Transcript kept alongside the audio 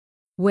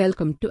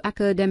Welcome to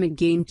Academic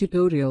Gain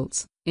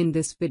Tutorials. In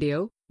this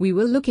video, we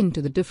will look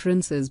into the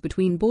differences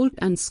between bolt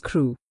and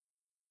screw.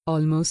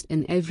 Almost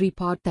in every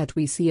part that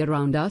we see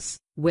around us,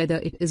 whether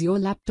it is your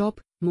laptop,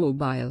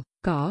 mobile,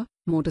 car,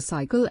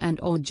 motorcycle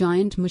and/or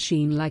giant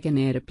machine like an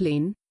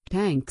airplane,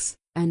 tanks,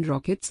 and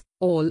rockets,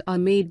 all are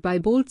made by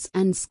bolts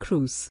and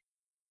screws.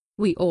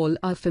 We all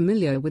are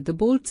familiar with the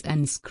bolts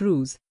and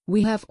screws.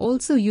 We have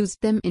also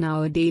used them in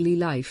our daily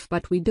life,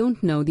 but we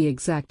don't know the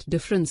exact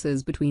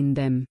differences between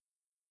them.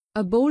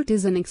 A bolt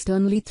is an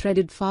externally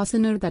threaded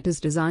fastener that is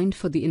designed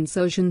for the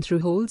insertion through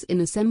holes in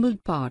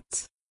assembled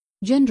parts.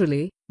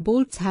 Generally,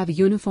 bolts have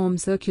uniform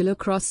circular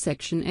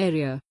cross-section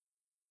area.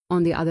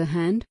 On the other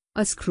hand,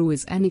 a screw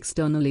is an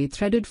externally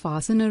threaded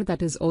fastener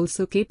that is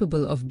also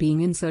capable of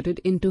being inserted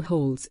into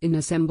holes in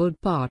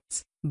assembled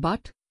parts,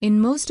 but, in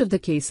most of the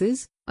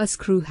cases, a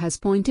screw has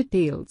pointed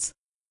tails.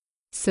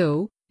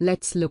 So,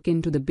 let's look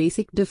into the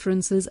basic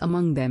differences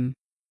among them.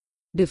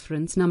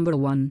 Difference number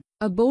 1.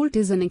 A bolt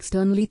is an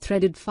externally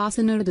threaded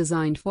fastener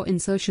designed for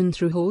insertion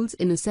through holes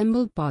in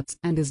assembled parts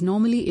and is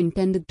normally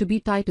intended to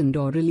be tightened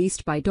or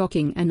released by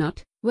torquing a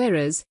nut,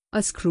 whereas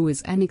a screw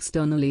is an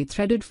externally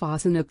threaded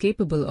fastener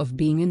capable of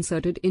being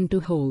inserted into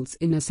holes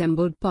in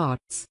assembled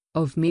parts,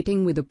 of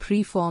mating with a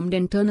preformed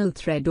internal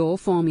thread or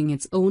forming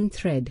its own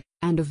thread,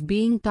 and of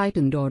being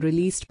tightened or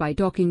released by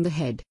torquing the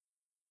head.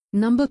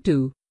 Number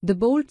 2. The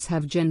bolts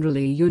have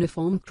generally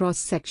uniform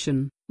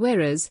cross-section,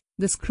 whereas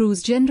the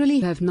screws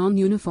generally have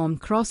non-uniform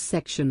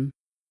cross-section.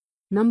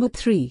 Number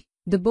 3.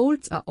 The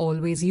bolts are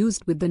always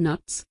used with the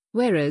nuts,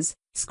 whereas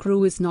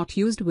screw is not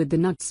used with the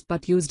nuts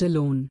but used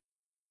alone.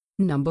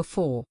 Number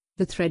 4.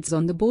 The threads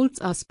on the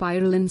bolts are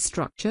spiral in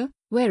structure,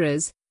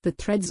 whereas the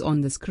threads on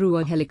the screw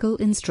are helical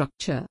in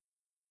structure.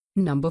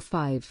 Number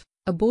 5.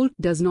 A bolt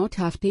does not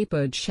have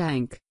tapered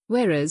shank,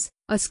 whereas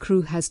a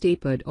screw has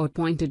tapered or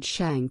pointed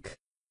shank.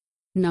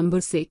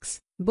 Number 6.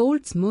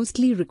 Bolts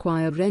mostly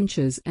require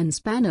wrenches and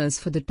spanners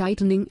for the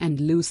tightening and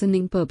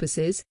loosening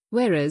purposes,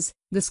 whereas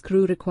the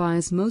screw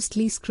requires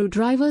mostly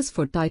screwdrivers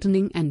for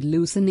tightening and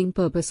loosening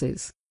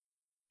purposes.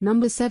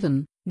 Number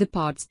 7. The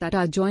parts that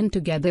are joined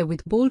together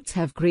with bolts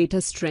have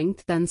greater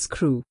strength than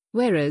screw,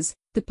 whereas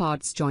the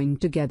parts joined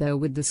together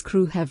with the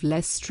screw have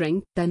less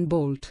strength than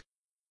bolt.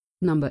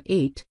 Number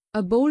 8.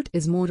 A bolt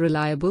is more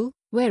reliable,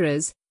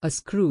 whereas a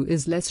screw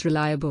is less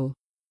reliable.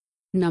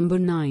 Number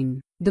 9.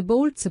 The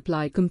bolts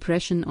apply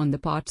compression on the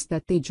parts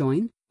that they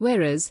join,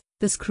 whereas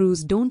the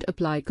screws don't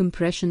apply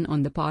compression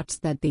on the parts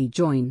that they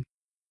join.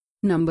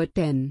 Number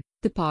 10.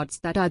 The parts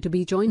that are to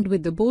be joined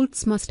with the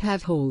bolts must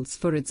have holes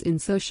for its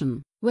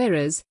insertion,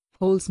 whereas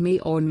holes may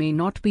or may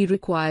not be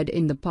required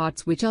in the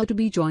parts which are to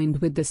be joined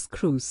with the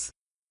screws.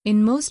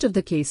 In most of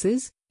the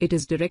cases, it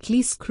is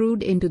directly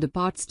screwed into the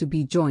parts to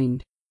be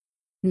joined.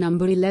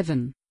 Number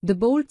 11. The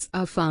bolts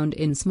are found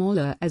in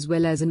smaller as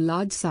well as in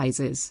large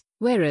sizes,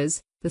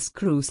 whereas the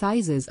screw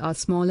sizes are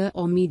smaller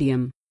or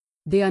medium.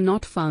 They are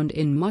not found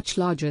in much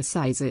larger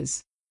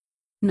sizes.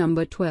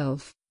 Number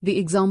 12. The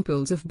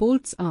examples of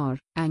bolts are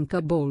anchor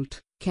bolt,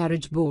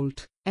 carriage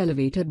bolt,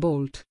 elevator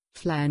bolt,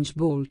 flange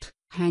bolt,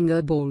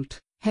 hanger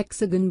bolt,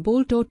 hexagon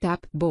bolt or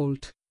tap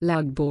bolt,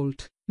 lug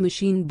bolt,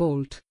 machine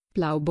bolt,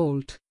 plow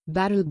bolt,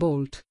 barrel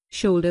bolt,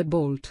 shoulder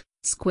bolt,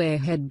 square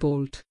head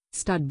bolt,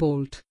 stud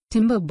bolt,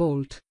 timber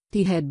bolt,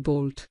 T-head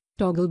bolt,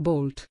 toggle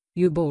bolt,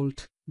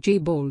 U-bolt,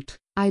 J-bolt,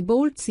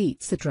 I-bolt,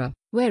 etc.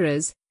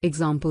 Whereas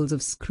examples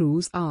of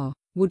screws are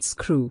wood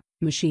screw,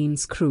 machine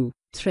screw,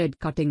 thread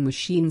cutting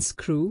machine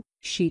screw,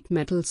 sheet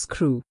metal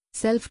screw,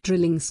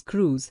 self-drilling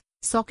screws,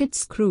 socket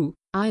screw,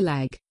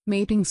 eye-lag,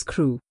 mating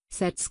screw,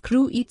 set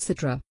screw,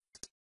 etc.